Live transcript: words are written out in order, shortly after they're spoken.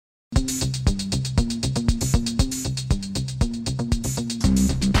Yeah,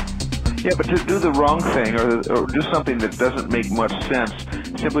 but to do the wrong thing or do something that doesn't make much sense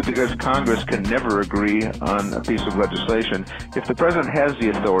simply because Congress can never agree on a piece of legislation, if the president has the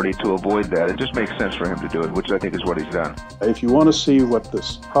authority to avoid that, it just makes sense for him to do it, which I think is what he's done. If you want to see what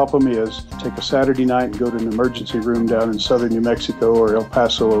this problem is, take a Saturday night and go to an emergency room down in southern New Mexico or El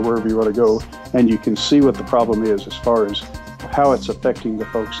Paso or wherever you want to go, and you can see what the problem is as far as how it's affecting the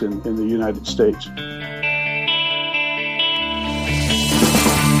folks in the United States.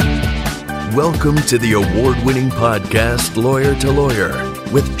 Welcome to the award-winning podcast, Lawyer to Lawyer,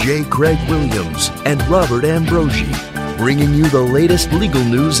 with J. Craig Williams and Robert Ambrogi, bringing you the latest legal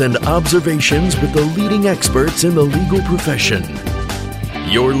news and observations with the leading experts in the legal profession.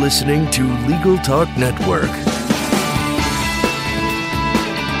 You're listening to Legal Talk Network.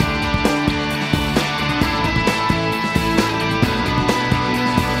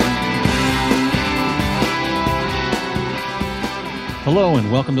 Hello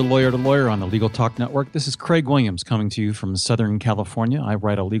and welcome to Lawyer on the Legal Talk Network. This is Craig Williams coming to you from Southern California. I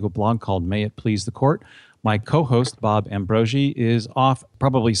write a legal blog called May It Please the Court. My co-host, Bob Ambrogi, is off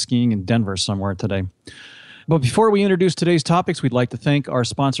probably skiing in Denver somewhere today. But before we introduce today's topics, we'd like to thank our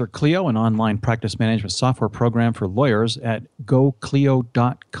sponsor, Clio, an online practice management software program for lawyers at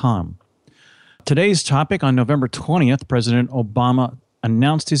goclio.com. Today's topic, on November 20th, President Obama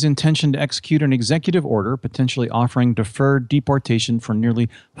announced his intention to execute an executive order potentially offering deferred deportation for nearly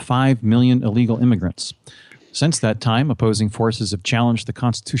 5 million illegal immigrants. Since that time, opposing forces have challenged the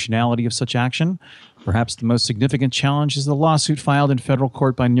constitutionality of such action. Perhaps the most significant challenge is the lawsuit filed in federal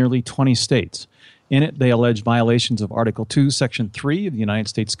court by nearly 20 states. In it, they allege violations of Article 2, Section 3 of the United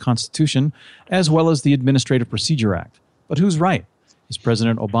States Constitution, as well as the Administrative Procedure Act. But who's right? Is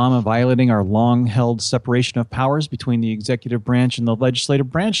President Obama violating our long-held separation of powers between the executive branch and the legislative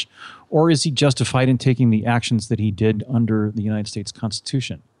branch, or is he justified in taking the actions that he did under the United States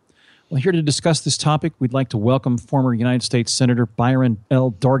Constitution? Well, here to discuss this topic, we'd like to welcome former United States Senator Byron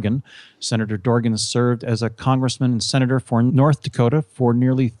L. Dorgan. Senator Dorgan served as a congressman and senator for North Dakota for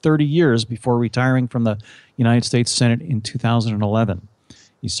nearly 30 years before retiring from the United States Senate in 2011.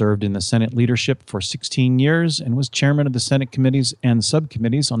 He served in the Senate leadership for 16 years and was chairman of the Senate committees and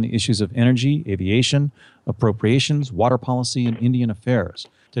subcommittees on the issues of energy, aviation, appropriations, water policy, and Indian affairs.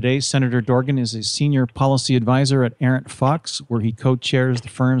 Today, Senator Dorgan is a senior policy advisor at Arent Fox, where he co-chairs the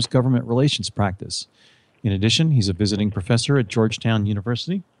firm's government relations practice. In addition, he's a visiting professor at Georgetown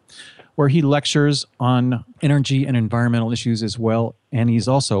University, where he lectures on energy and environmental issues as well, and he's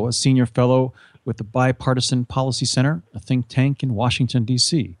also a senior fellow with the Bipartisan Policy Center, a think tank in Washington,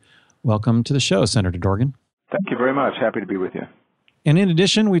 D.C. Welcome to the show, Senator Dorgan. Thank you very much. Happy to be with you. And in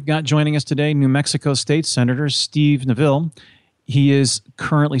addition, we've got joining us today New Mexico State Senator Steve Neville. He is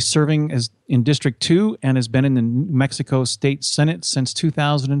currently serving in District 2 and has been in the New Mexico State Senate since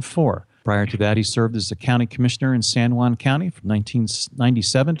 2004. Prior to that, he served as a county commissioner in San Juan County from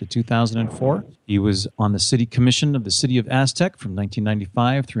 1997 to 2004. He was on the city commission of the city of Aztec from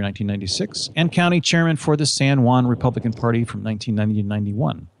 1995 through 1996 and county chairman for the San Juan Republican Party from 1990 to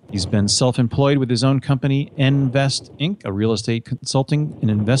 91. He's been self-employed with his own company, Envest Inc., a real estate consulting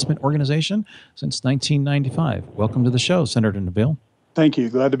and investment organization, since 1995. Welcome to the show, Senator Neville. Thank you.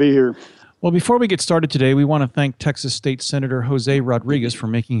 Glad to be here. Well, before we get started today, we want to thank Texas State Senator Jose Rodriguez for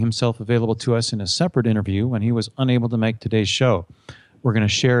making himself available to us in a separate interview when he was unable to make today's show. We're going to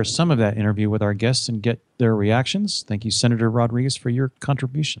share some of that interview with our guests and get their reactions. Thank you, Senator Rodriguez, for your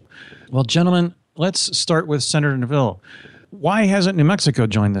contribution. Well, gentlemen, let's start with Senator Neville. Why hasn't New Mexico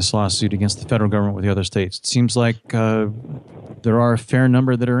joined this lawsuit against the federal government with the other states? It seems like there are a fair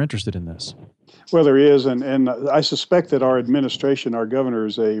number that are interested in this. Well, there is, and I suspect that our administration, our governor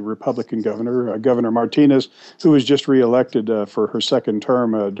is a Republican governor, Governor Martinez, who was just reelected for her second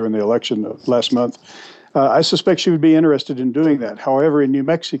term during the election last month. I suspect she would be interested in doing that. However, in New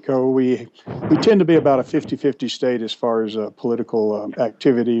Mexico, we tend to be about a 50-50 state as far as political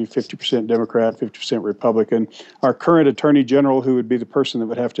activity, 50% Democrat, 50% Republican. Our current Attorney General, who would be the person that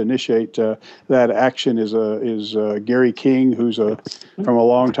would have to initiate that action, is Gary King, who's from a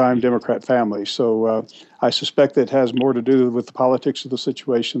long-time Democrat family. So I suspect that has more to do with the politics of the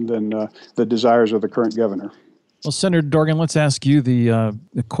situation than the desires of the current governor. Well, Senator Dorgan, let's ask you the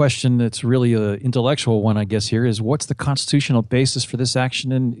question that's really an intellectual one, I guess, here is what's the constitutional basis for this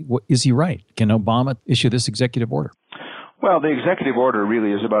action, and is he right? Can Obama issue this executive order? Well, the executive order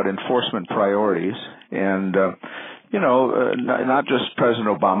really is about enforcement priorities, and, not just President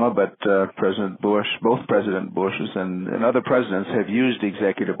Obama, but President Bush, both President Bushes and other presidents have used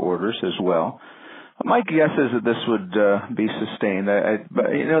executive orders as well. My guess is that this would be sustained.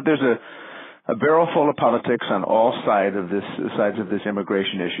 There's a barrel full of politics on all sides of this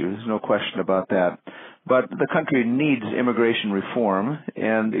immigration issue. There's no question about that. But the country needs immigration reform,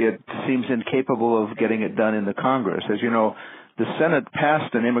 and it seems incapable of getting it done in the Congress. As you know, the Senate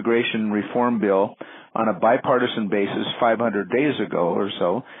passed an immigration reform bill on a bipartisan basis 500 days ago or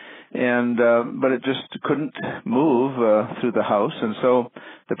so, but it just couldn't move through the House, and so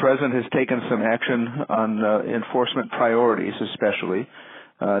the president has taken some action on enforcement priorities, especially.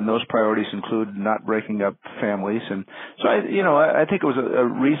 And those priorities include not breaking up families, and so I think it was a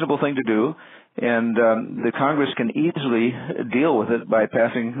reasonable thing to do. And the Congress can easily deal with it by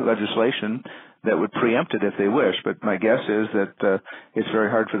passing legislation that would preempt it if they wish. But my guess is that it's very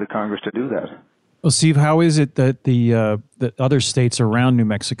hard for the Congress to do that. Well, Steve, how is it that that other states around New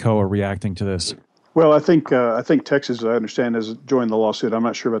Mexico are reacting to this? Well, I think Texas, as I understand, has joined the lawsuit. I'm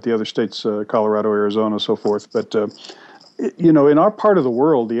not sure about the other states, Colorado, Arizona, so forth. But in our part of the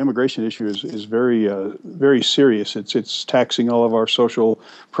world, the immigration issue is very, very serious. It's taxing all of our social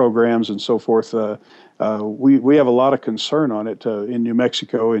programs and so forth. We have a lot of concern on it in New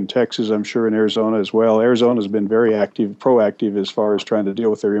Mexico, in Texas, I'm sure in Arizona as well. Arizona's been very proactive as far as trying to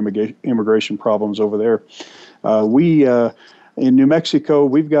deal with their immigration problems over there. In New Mexico,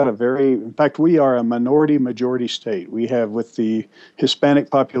 we've got in fact, we are a minority-majority state. We have, with the Hispanic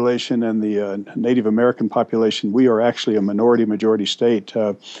population and the Native American population, we are actually a minority-majority state.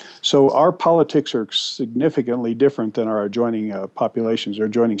 So our politics are significantly different than our adjoining populations, or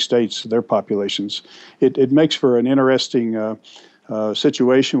adjoining states, their populations. It makes for an interesting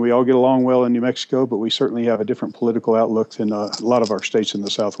situation. We all get along well in New Mexico, but we certainly have a different political outlook than a lot of our states in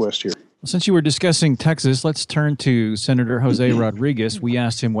the Southwest here. Since you were discussing Texas, let's turn to Senator Jose Rodriguez. We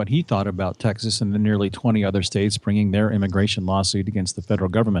asked him what he thought about Texas and the nearly 20 other states bringing their immigration lawsuit against the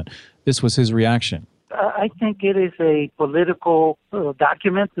federal government. This was his reaction. I think it is a political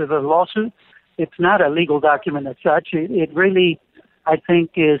document, the lawsuit. It's not a legal document as such. It really, I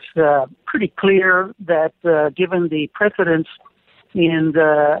think, is pretty clear that given the precedents in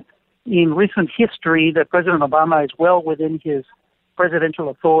recent history, that President Obama is well within his presidential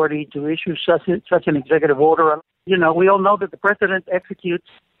authority to issue such an executive order. We all know that the president executes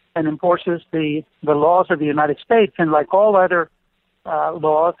and enforces the laws of the United States, and like all other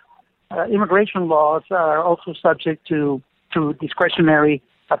laws, immigration laws are also subject to discretionary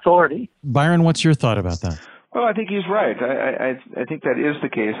authority. Byron, what's your thought about that? Well, I think he's right. I think that is the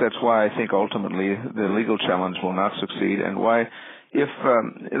case. That's why I think ultimately the legal challenge will not succeed, and why if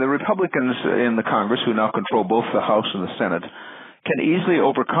the Republicans in the Congress, who now control both the House and the Senate, can easily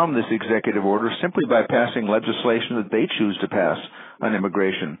overcome this executive order simply by passing legislation that they choose to pass on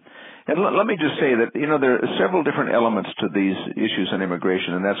immigration. And let me just say that, there are several different elements to these issues on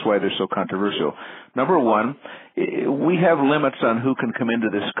immigration, and that's why they're so controversial. Number one, we have limits on who can come into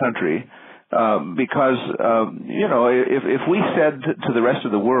this country. Because if we said to the rest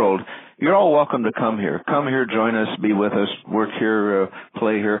of the world, you're all welcome to come here, join us, be with us, work here,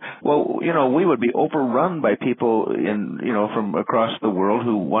 play here. Well, we would be overrun by people from across the world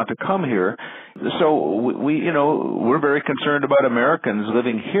who want to come here. So we're very concerned about Americans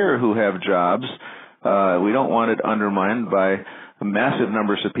living here who have jobs. We don't want it undermined by massive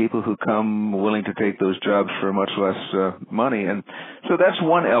numbers of people who come willing to take those jobs for much less money. And so that's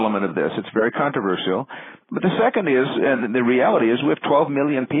one element of this. It's very controversial. But the second is, and the reality is, we have 12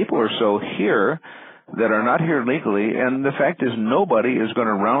 million people or so here that are not here legally, and the fact is nobody is going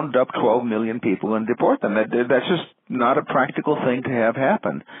to round up 12 million people and deport them. That's just not a practical thing to have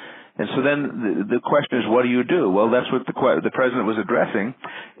happen. And so then the question is, what do you do? Well, that's what the president was addressing,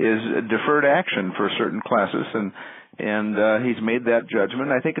 is deferred action for certain classes, and he's made that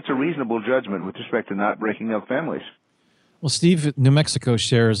judgment. I think it's a reasonable judgment with respect to not breaking up families. Well, Steve, New Mexico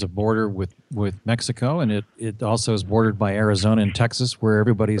shares a border with Mexico, and it also is bordered by Arizona and Texas, where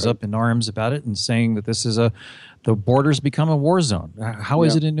everybody's up in arms about it and saying that this is the border's become a war zone. How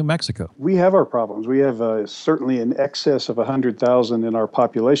is it in New Mexico? We have our problems. We have certainly in excess of 100,000 in our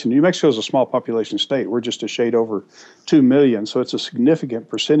population. New Mexico is a small population state. We're just a shade over 2 million, so it's a significant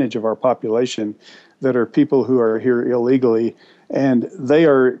percentage of our population that are people who are here illegally. And they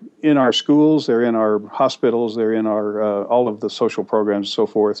are in our schools, they're in our hospitals, they're in our all of the social programs and so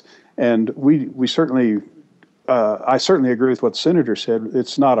forth. And we certainly, I certainly agree with what the senator said.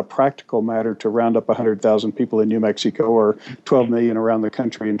 It's not a practical matter to round up 100,000 people in New Mexico or 12 million around the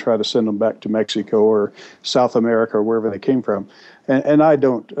country and try to send them back to Mexico or South America or wherever they came from. And I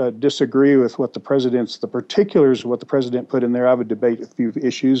don't disagree with what the particulars of what the president put in there. I would debate a few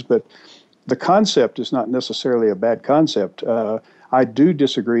issues, but the concept is not necessarily a bad concept. I do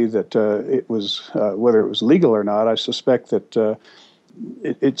disagree that it was whether it was legal or not. I suspect that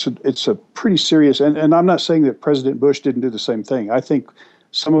it's a pretty serious, and I'm not saying that President Bush didn't do the same thing. I think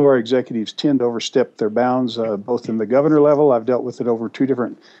some of our executives tend to overstep their bounds, both in the governor level. I've dealt with it over two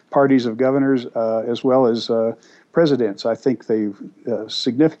different parties of governors, as well as presidents. I think they've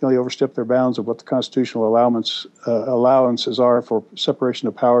significantly overstepped their bounds of what the constitutional allowances are for separation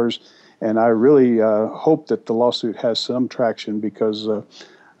of powers. And I really hope that the lawsuit has some traction, because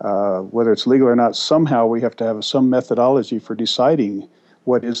whether it's legal or not, somehow we have to have some methodology for deciding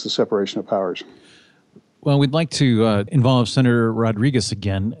what is the separation of powers. Well, we'd like to involve Senator Rodriguez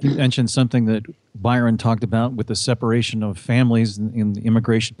again. You mentioned something that Byron talked about with the separation of families in the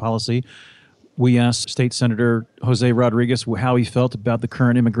immigration policy. We asked State Senator Jose Rodriguez how he felt about the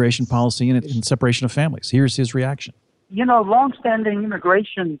current immigration policy and separation of families. Here's his reaction. You know, longstanding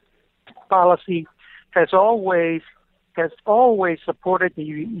immigration policy has always supported the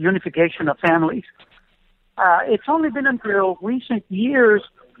unification of families. It's only been until recent years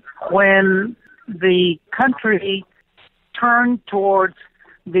when the country turned towards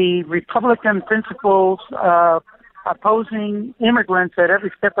the Republican principles of opposing immigrants at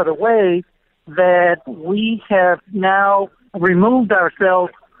every step of the way that we have now removed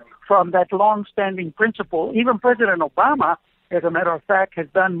ourselves from that long-standing principle. Even President Obama, as a matter of fact, has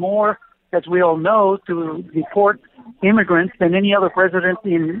done more, as we all know, to deport immigrants than any other president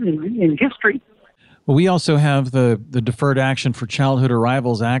in history. Well, we also have the Deferred Action for Childhood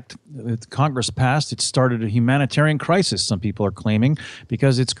Arrivals Act that Congress passed. It started a humanitarian crisis, some people are claiming,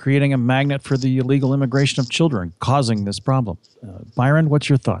 because it's creating a magnet for the illegal immigration of children, causing this problem. Byron, what's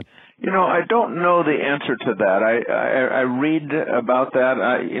your thought? You know, I don't know the answer to that. I read about that.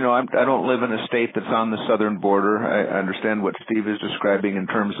 I don't live in a state that's on the southern border. I understand what Steve is describing in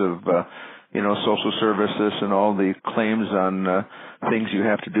terms of social services and all the claims on things you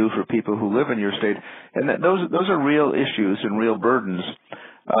have to do for people who live in your state, and those are real issues and real burdens.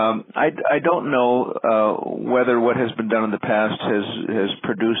 I don't know whether what has been done in the past has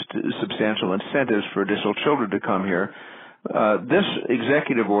produced substantial incentives for additional children to come here. This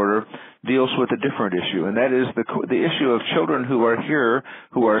executive order deals with a different issue, and that is the issue of children who are here,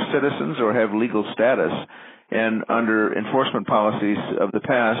 who are citizens or have legal status, and under enforcement policies of the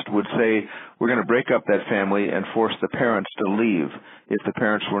past would say, we're going to break up that family and force the parents to leave if the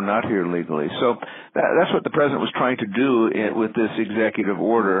parents were not here legally. So that's what the president was trying to do with this executive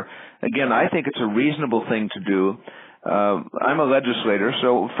order. Again, I think it's a reasonable thing to do. I'm a legislator,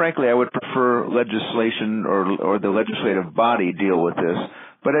 so frankly, I would prefer legislation or the legislative body deal with this.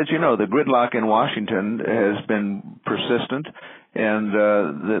 But as you know, the gridlock in Washington has been persistent, and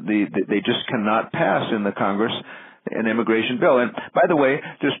they just cannot pass in the Congress an immigration bill. And by the way,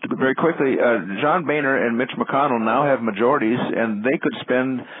 just very quickly, John Boehner and Mitch McConnell now have majorities, and they could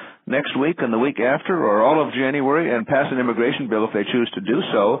spend next week and the week after or all of January and pass an immigration bill if they choose to do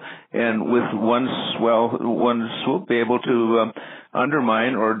so, and with one swoop be able to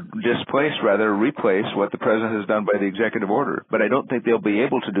undermine or replace what the president has done by the executive order. But I don't think they'll be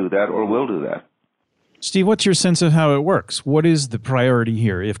able to do that or will do that. Steve, what's your sense of how it works? What is the priority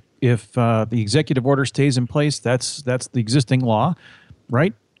here? If the executive order stays in place, that's the existing law,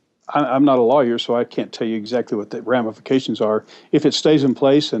 right? I'm not a lawyer, so I can't tell you exactly what the ramifications are. If it stays in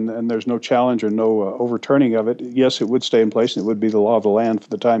place and there's no challenge or no overturning of it, yes, it would stay in place and it would be the law of the land for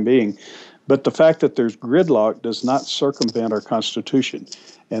the time being. But the fact that there's gridlock does not circumvent our Constitution.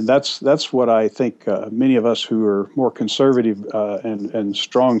 And that's what I think many of us who are more conservative and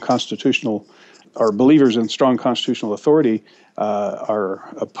strong constitutional, or believers in strong constitutional authority, are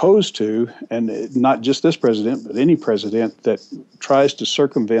opposed to, and not just this president, but any president that tries to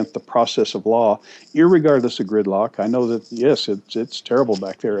circumvent the process of law, irregardless of gridlock. I know that, yes, it's terrible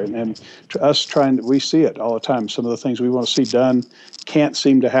back there, and to us we see it all the time. Some of the things we want to see done can't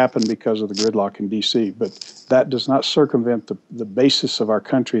seem to happen because of the gridlock in D.C., but that does not circumvent the basis of our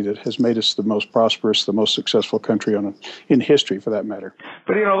country that has made us the most prosperous, the most successful country in history, for that matter.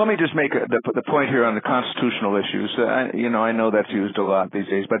 But, let me just make the point here on the constitutional issues. I know that's used a lot these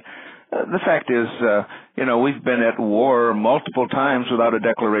days, but the fact is, we've been at war multiple times without a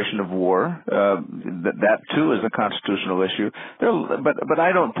declaration of war. That too is a constitutional issue. But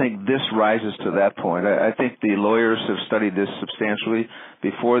I don't think this rises to that point. I think the lawyers have studied this substantially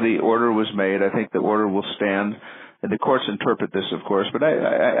before the order was made. I think the order will stand. And the courts interpret this, of course, but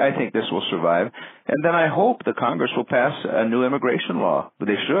I think this will survive. And then I hope the Congress will pass a new immigration law. But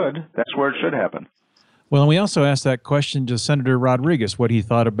they should. That's where it should happen. Well, and we also asked that question to Senator Rodriguez, what he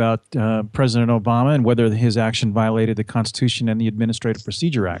thought about President Obama and whether his action violated the Constitution and the Administrative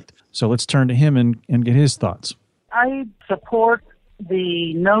Procedure Act. So let's turn to him and get his thoughts. I support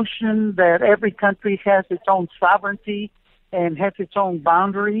the notion that every country has its own sovereignty and has its own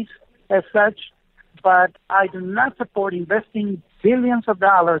boundaries as such, but I do not support investing billions of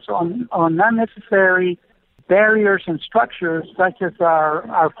dollars on unnecessary barriers and structures such as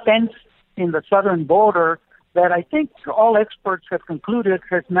our fence in the southern border that I think all experts have concluded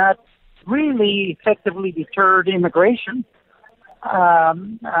has not really effectively deterred immigration.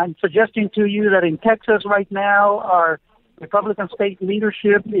 I'm suggesting to you that in Texas right now, our Republican state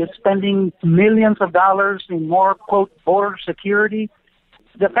leadership is spending millions of dollars in more, quote, border security.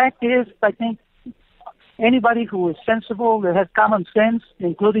 The fact is, I think anybody who is sensible, that has common sense,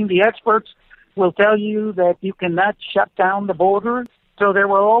 including the experts, will tell you that you cannot shut down the border. So there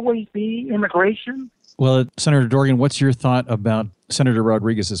will always be immigration. Well, Senator Dorgan, what's your thought about Senator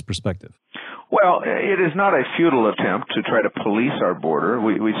Rodriguez's perspective? Well, it is not a futile attempt to try to police our border.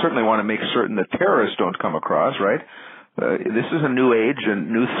 We certainly want to make certain that terrorists don't come across, right? This is a new age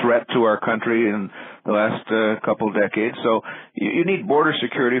and new threat to our country in the last couple of decades. So you need border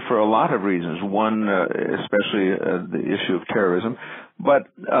security for a lot of reasons. One, especially the issue of terrorism. But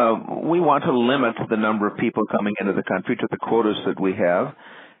we want to limit the number of people coming into the country to the quotas that we have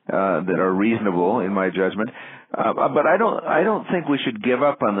that are reasonable, in my judgment. But I don't think we should give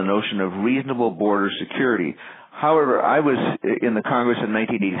up on the notion of reasonable border security. However, I was in the Congress in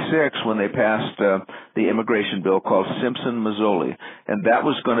 1986 when they passed the immigration bill called Simpson-Mazzoli, and that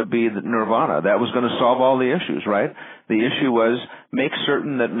was going to be the nirvana. That was going to solve all the issues, right? The issue was make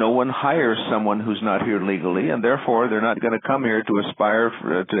certain that no one hires someone who's not here legally, and therefore they're not going to come here to aspire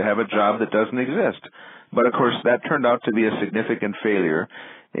to have a job that doesn't exist. But, of course, that turned out to be a significant failure,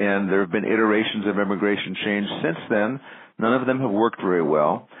 and there have been iterations of immigration change since then. None of them have worked very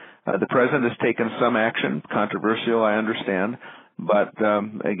well. The president has taken some action, controversial, I understand, but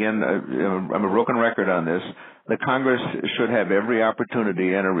again, I'm a broken record on this. The Congress should have every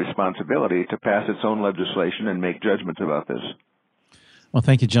opportunity and a responsibility to pass its own legislation and make judgments about this. Well,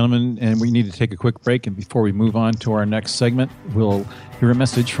 thank you, gentlemen, and we need to take a quick break, and before we move on to our next segment, we'll hear a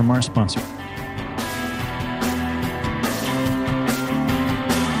message from our sponsor.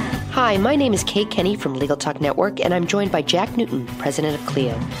 Hi, my name is Kate Kenny from Legal Talk Network, and I'm joined by Jack Newton, president of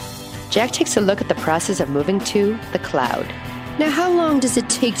Clio. Jack takes a look at the process of moving to the cloud. Now, how long does it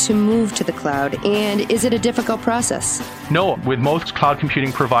take to move to the cloud, and is it a difficult process? No, with most cloud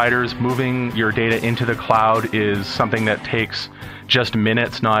computing providers, moving your data into the cloud is something that takes just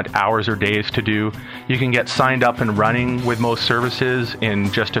minutes, not hours or days to do. You can get signed up and running with most services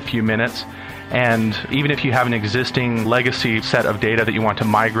in just a few minutes. And even if you have an existing legacy set of data that you want to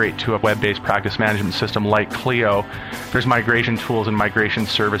migrate to a web-based practice management system like Clio, there's migration tools and migration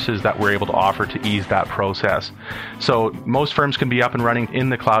services that we're able to offer to ease that process. So most firms can be up and running in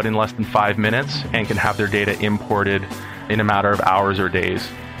the cloud in less than 5 minutes and can have their data imported in a matter of hours or days.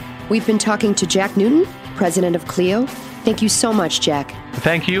 We've been talking to Jack Newton, president of Clio. Thank you so much, Jack.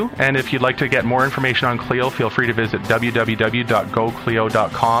 Thank you. And if you'd like to get more information on Clio, feel free to visit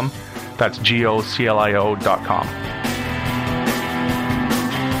www.goclio.com. That's GOCLIO.com.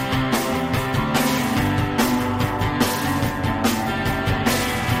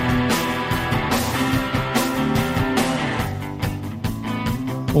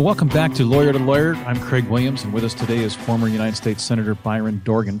 Well, welcome back to Lawyer to Lawyer. I'm Craig Williams, and with us today is former United States Senator Byron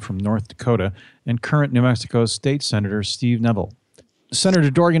Dorgan from North Dakota and current New Mexico State Senator Steve Neville.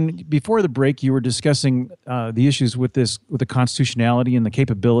 Senator Dorgan, before the break, you were discussing the issues with the constitutionality and the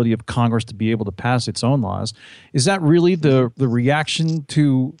capability of Congress to be able to pass its own laws. Is that really the reaction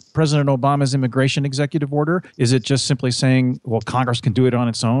to President Obama's immigration executive order? Is it just simply saying, well, Congress can do it on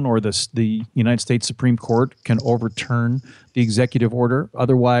its own, or the United States Supreme Court can overturn the executive order?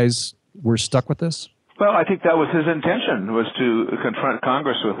 Otherwise, we're stuck with this? Well, I think that was his intention, was to confront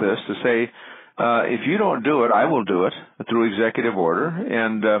Congress with this, to say, if you don't do it, I will do it through executive order.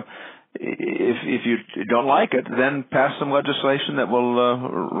 And if you don't like it, then pass some legislation that will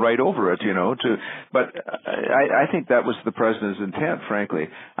write over it, But I think that was the president's intent, frankly.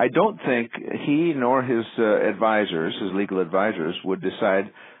 I don't think he nor his advisors, his legal advisors, would decide,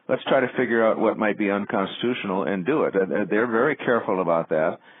 let's try to figure out what might be unconstitutional and do it. They're very careful about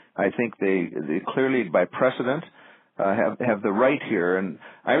that. I think they clearly, by precedent, have the right here, and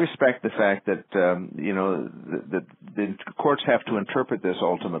I respect the fact that that the courts have to interpret this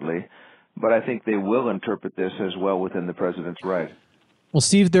ultimately, but I think they will interpret this as well within the president's right. Well,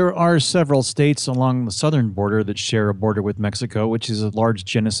 Steve, there are several states along the southern border that share a border with Mexico, which is a large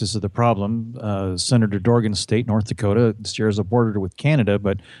genesis of the problem. Senator Dorgan's state, North Dakota, shares a border with Canada,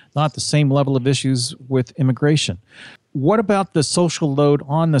 but not the same level of issues with immigration. What about the social load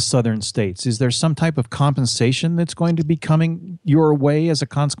on the southern states? Is there some type of compensation that's going to be coming your way as a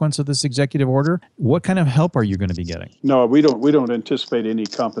consequence of this executive order? What kind of help are you going to be getting? No, we don't anticipate any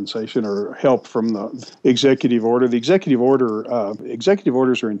compensation or help from the executive order. The executive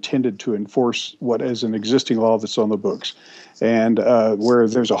orders are intended to enforce what is an existing law that's on the books, and where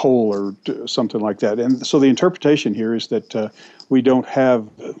there's a hole or something like that. And so the interpretation here is that we don't have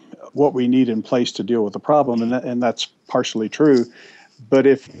what we need in place to deal with the problem, and that's partially true. But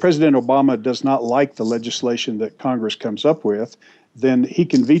if President Obama does not like the legislation that Congress comes up with, then he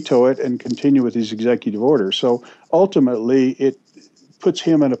can veto it and continue with his executive order. So ultimately, it puts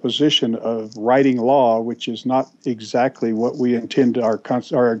him in a position of writing law, which is not exactly what we intend, our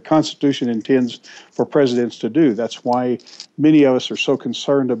Constitution intends for presidents to do. That's why many of us are so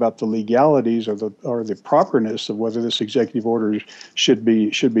concerned about the legalities or the properness of whether this executive order should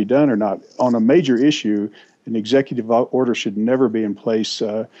be done or not. On a major issue, an executive order should never be in place.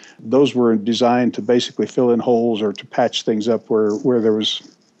 Those were designed to basically fill in holes or to patch things up where there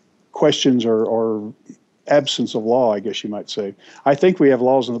was questions or absence of law, I guess you might say. I think we have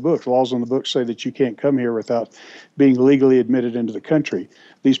laws in the books. Laws in the books say that you can't come here without being legally admitted into the country.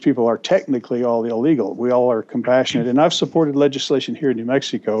 These people are technically all illegal. We all are compassionate. And I've supported legislation here in New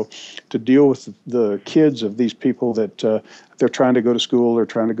Mexico to deal with the kids of these people that they're trying to go to school, they're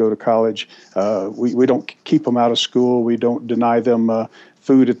trying to go to college. We don't keep them out of school. We don't deny them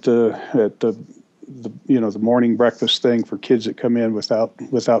food at the morning breakfast thing for kids that come in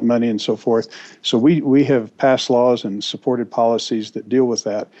without money and so forth. So we have passed laws and supported policies that deal with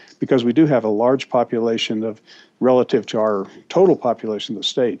that because we do have a large population relative to our total population of the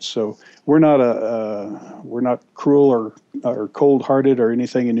state. So we're not cruel or cold-hearted or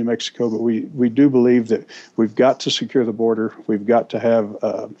anything in New Mexico, but we do believe that we've got to secure the border. We've got to have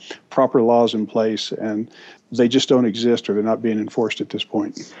proper laws in place, and they just don't exist or they're not being enforced at this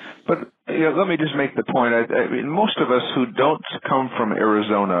point. But let me just make the point. I mean, most of us who don't come from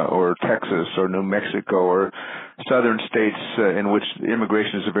Arizona or Texas or New Mexico or southern states in which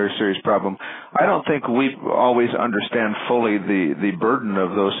immigration is a very serious problem, I don't think we always understand fully the burden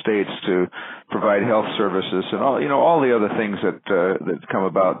of those states to provide health services and all the other things that come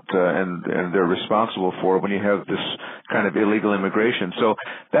about and they're responsible for when you have this kind of illegal immigration. So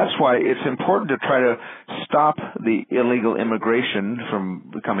that's why it's important to try to stop the illegal immigration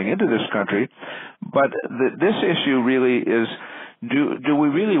from coming into this country. But this issue really is, do we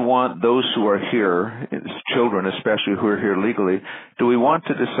really want those who are here, children especially who are here legally, do we want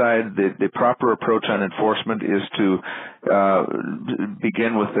to decide that the proper approach on enforcement is to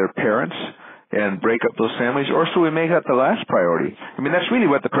begin with their parents and break up those families, or should we make that the last priority? I mean, that's really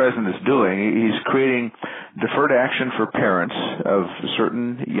what the president is doing. He's creating deferred action for parents of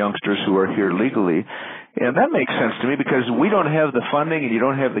certain youngsters who are here legally. And that makes sense to me because we don't have the funding and you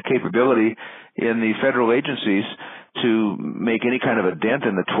don't have the capability in the federal agencies to make any kind of a dent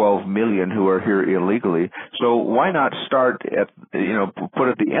in the 12 million who are here illegally. So why not start put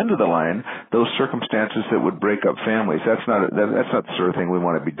at the end of the line those circumstances that would break up families? That's not the sort of thing we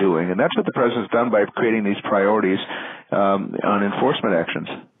want to be doing. And that's what the president's done by creating these priorities on enforcement actions.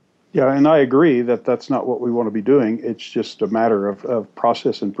 Yeah, and I agree that that's not what we want to be doing. It's just a matter of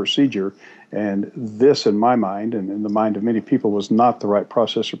process and procedure. And this, in my mind, and in the mind of many people, was not the right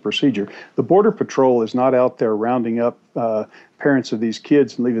process or procedure. The Border Patrol is not out there rounding up parents of these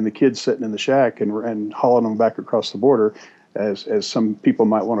kids and leaving the kids sitting in the shack and hauling them back across the border, as some people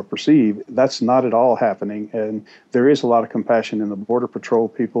might want to perceive. That's not at all happening. And there is a lot of compassion in the Border Patrol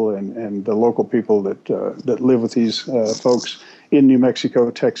people and the local people that live with these folks in New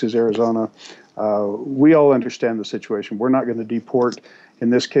Mexico, Texas, Arizona. We all understand the situation. We're not going to deport, in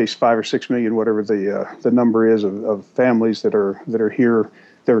this case, 5 or 6 million, whatever the number is of families that are here.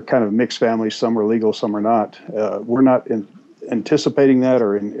 They're kind of mixed families. Some are legal, some are not. We're not anticipating that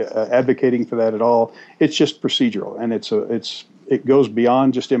or advocating for that at all. It's just procedural, and it goes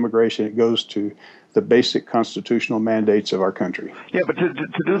beyond just immigration. It goes to the basic constitutional mandates of our country. Yeah, but to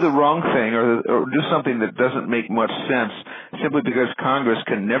do the wrong thing or do something that doesn't make much sense simply because Congress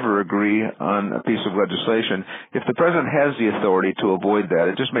can never agree on a piece of legislation, if the president has the authority to avoid that,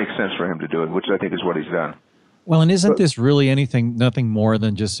 it just makes sense for him to do it, which I think is what he's done. Well, and isn't this really nothing more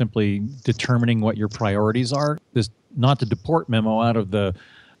than just simply determining what your priorities are? This not to deport memo out of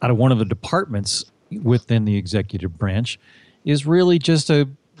one of the departments within the executive branch is really just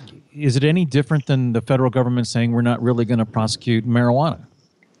is it any different than the federal government saying we're not really going to prosecute marijuana?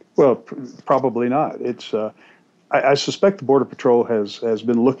 Well, probably not. It's I suspect the Border Patrol has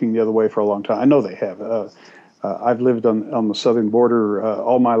been looking the other way for a long time. I know they have. I've lived on the southern border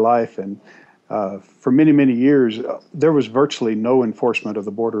all my life, and For many, many years, there was virtually no enforcement of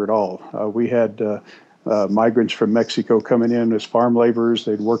the border at all. We had migrants from Mexico coming in as farm laborers.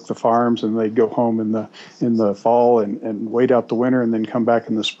 They'd work the farms and they'd go home in the fall and wait out the winter and then come back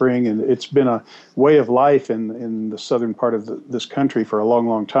in the spring. And it's been a way of life in the southern part of this country for a long,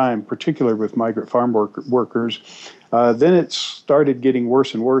 long time, particularly with migrant farm workers. Then it started getting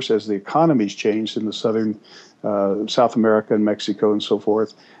worse and worse as the economies changed in the southern South America and Mexico and so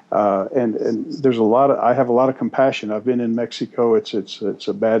forth. And there's I have a lot of compassion. I've been in Mexico. It's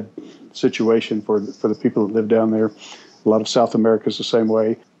a bad situation for the people that live down there. A lot of South America is the same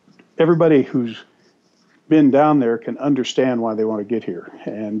way. Everybody who's been down there can understand why they want to get here.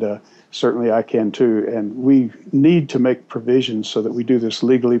 And certainly I can too. And we need to make provisions so that we do this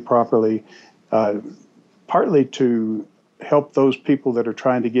legally, properly, partly to help those people that are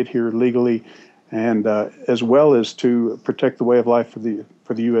trying to get here legally, and as well as to protect the way of life for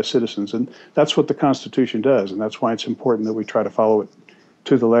the U.S. citizens. And that's what the Constitution does, and that's why it's important that we try to follow it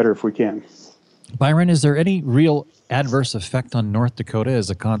to the letter if we can. Byron, is there any real adverse effect on North Dakota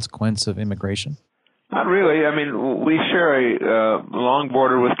as a consequence of immigration? Not really. I mean, we share a long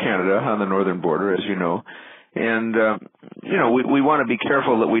border with Canada on the northern border, as you know. And, we want to be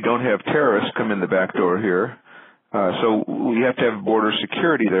careful that we don't have terrorists come in the back door here. So we have to have border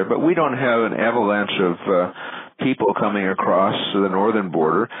security there, but we don't have an avalanche of people coming across the northern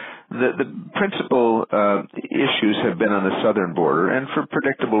border. The principal issues have been on the southern border, and for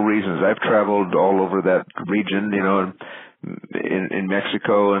predictable reasons. I've traveled all over that region, in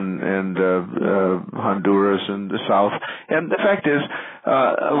Mexico and Honduras and the South. And the fact is,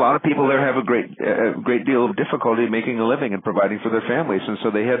 a lot of people there have a great deal of difficulty making a living and providing for their families, and so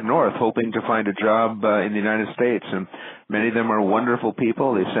they head north hoping to find a job in the United States. And many of them are wonderful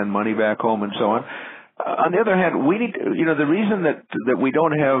people. They send money back home and so on. On the other hand, we need, the reason that we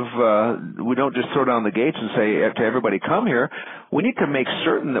don't just throw down the gates and say to everybody, come here. We need to make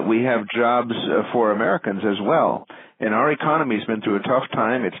certain that we have jobs for Americans as well. And our economy's been through a tough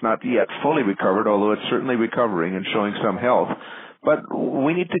time. It's not yet fully recovered, although it's certainly recovering and showing some health. But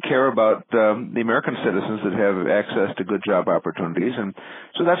we need to care about the American citizens that have access to good job opportunities, and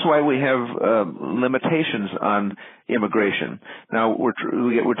so that's why we have limitations on immigration. Now, we're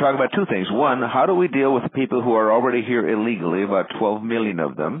talking about two things. One, how do we deal with the people who are already here illegally, about 12 million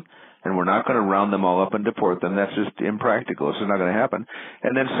of them, and we're not going to round them all up and deport them. That's just impractical. It's not going to happen.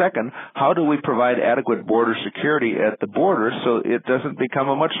 And then second, how do we provide adequate border security at the border so it doesn't become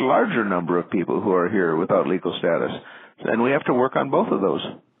a much larger number of people who are here without legal status? And we have to work on both of those.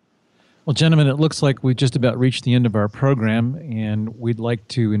 Well, gentlemen, it looks like we just about reached the end of our program, and we'd like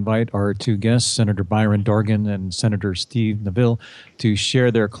to invite our two guests, Senator Byron Dorgan and Senator Steve Neville, to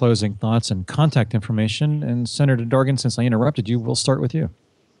share their closing thoughts and contact information. And Senator Dorgan, since I interrupted you, we'll start with you.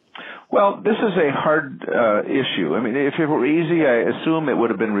 Well, this is a hard issue. I mean, if it were easy, I assume it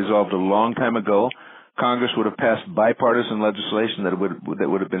would have been resolved a long time ago. Congress would have passed bipartisan legislation that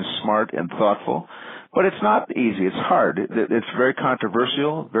would have been smart and thoughtful. But it's not easy. It's hard. It's very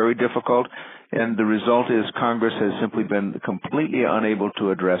controversial, very difficult, and the result is Congress has simply been completely unable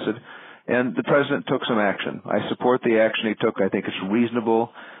to address it. And the president took some action. I support the action he took. I think it's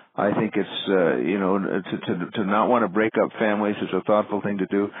reasonable. I think it's to not want to break up families is a thoughtful thing to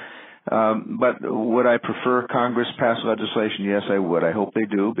do. But would I prefer Congress pass legislation? Yes, I would. I hope they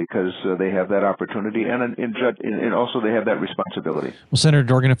do, because they have that opportunity, and also they have that responsibility. Well, Senator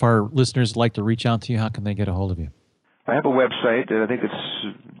Dorgan, if our listeners like to reach out to you, how can they get a hold of you? I have a website, and I think it's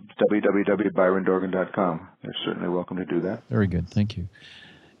www.byrondorgan.com. They're certainly welcome to do that. Very good. Thank you.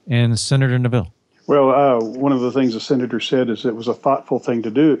 And Senator Neville? Well, one of the things the senator said is it was a thoughtful thing to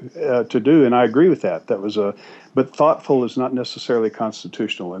do, and I agree with that. But thoughtful is not necessarily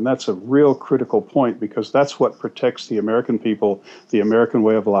constitutional, and that's a real critical point, because that's what protects the American people, the American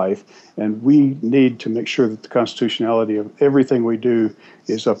way of life, and we need to make sure that the constitutionality of everything we do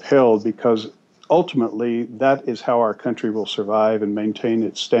is upheld, because ultimately that is how our country will survive and maintain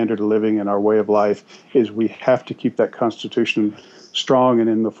its standard of living and our way of life. Is we have to keep that Constitution strong and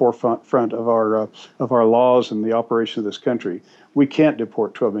in the forefront of our laws and the operation of this country. We can't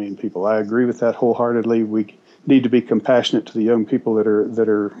deport 12 million people. I agree with that wholeheartedly. We need to be compassionate to the young people that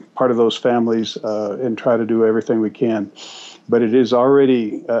are part of those families and try to do everything we can. But it is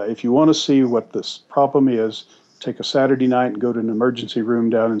already, if you want to see what this problem is, take a Saturday night and go to an emergency room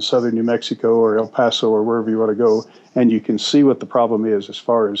down in southern New Mexico or El Paso or wherever you want to go, and you can see what the problem is as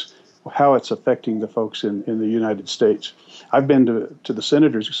far as how it's affecting the folks in the United States. I've been to the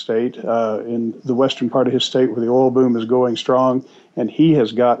senator's estate in the western part of his state where the oil boom is going strong, and he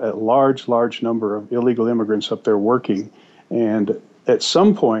has got a large number of illegal immigrants up there working. And at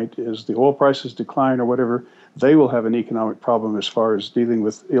some point, as the oil prices decline or whatever, they will have an economic problem as far as dealing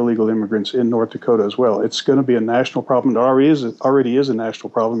with illegal immigrants in North Dakota as well. It's going to be a national problem. It already is a national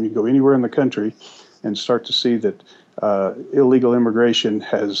problem. You can go anywhere in the country and start to see that illegal immigration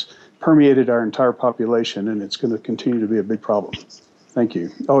has permeated our entire population, and it's going to continue to be a big problem. Thank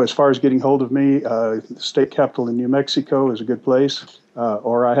you. Oh, as far as getting hold of me, the state capitol in New Mexico is a good place,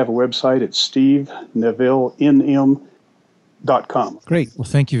 or I have a website at stevenevillnm.com. Great. Well,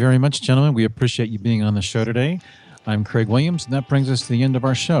 thank you very much, gentlemen. We appreciate you being on the show today. I'm Craig Williams, and that brings us to the end of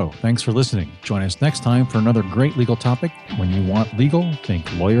our show. Thanks for listening. Join us next time for another great legal topic. When you want legal, think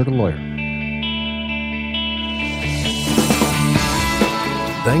lawyer to lawyer.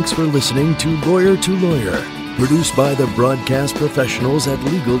 Thanks for listening to Lawyer, produced by the broadcast professionals at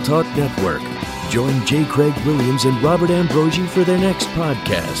Legal Talk Network. Join J. Craig Williams and Robert Ambrogi for their next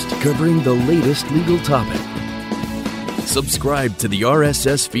podcast covering the latest legal topic. Subscribe to the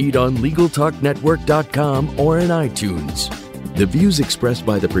RSS feed on LegalTalkNetwork.com or in iTunes. The views expressed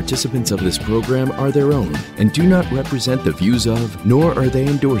by the participants of this program are their own and do not represent the views of, nor are they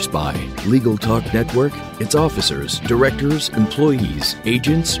endorsed by, Legal Talk Network, its officers, directors, employees,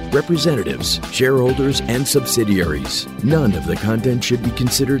 agents, representatives, shareholders, and subsidiaries. None of the content should be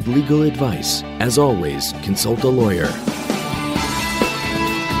considered legal advice. As always, consult a lawyer.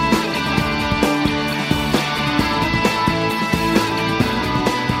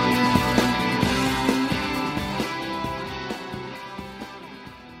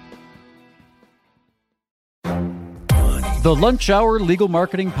 The Lunch Hour Legal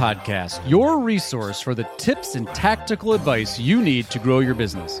Marketing Podcast, your resource for the tips and tactical advice you need to grow your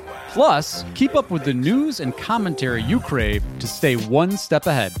business. Plus, keep up with the news and commentary you crave to stay one step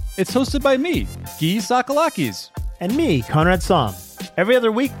ahead. It's hosted by me, Guy Sakalakis. And me, Conrad Somm. Every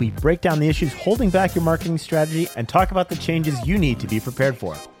other week, we break down the issues holding back your marketing strategy and talk about the changes you need to be prepared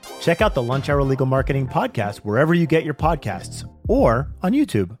for. Check out the Lunch Hour Legal Marketing Podcast wherever you get your podcasts or on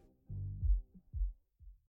YouTube.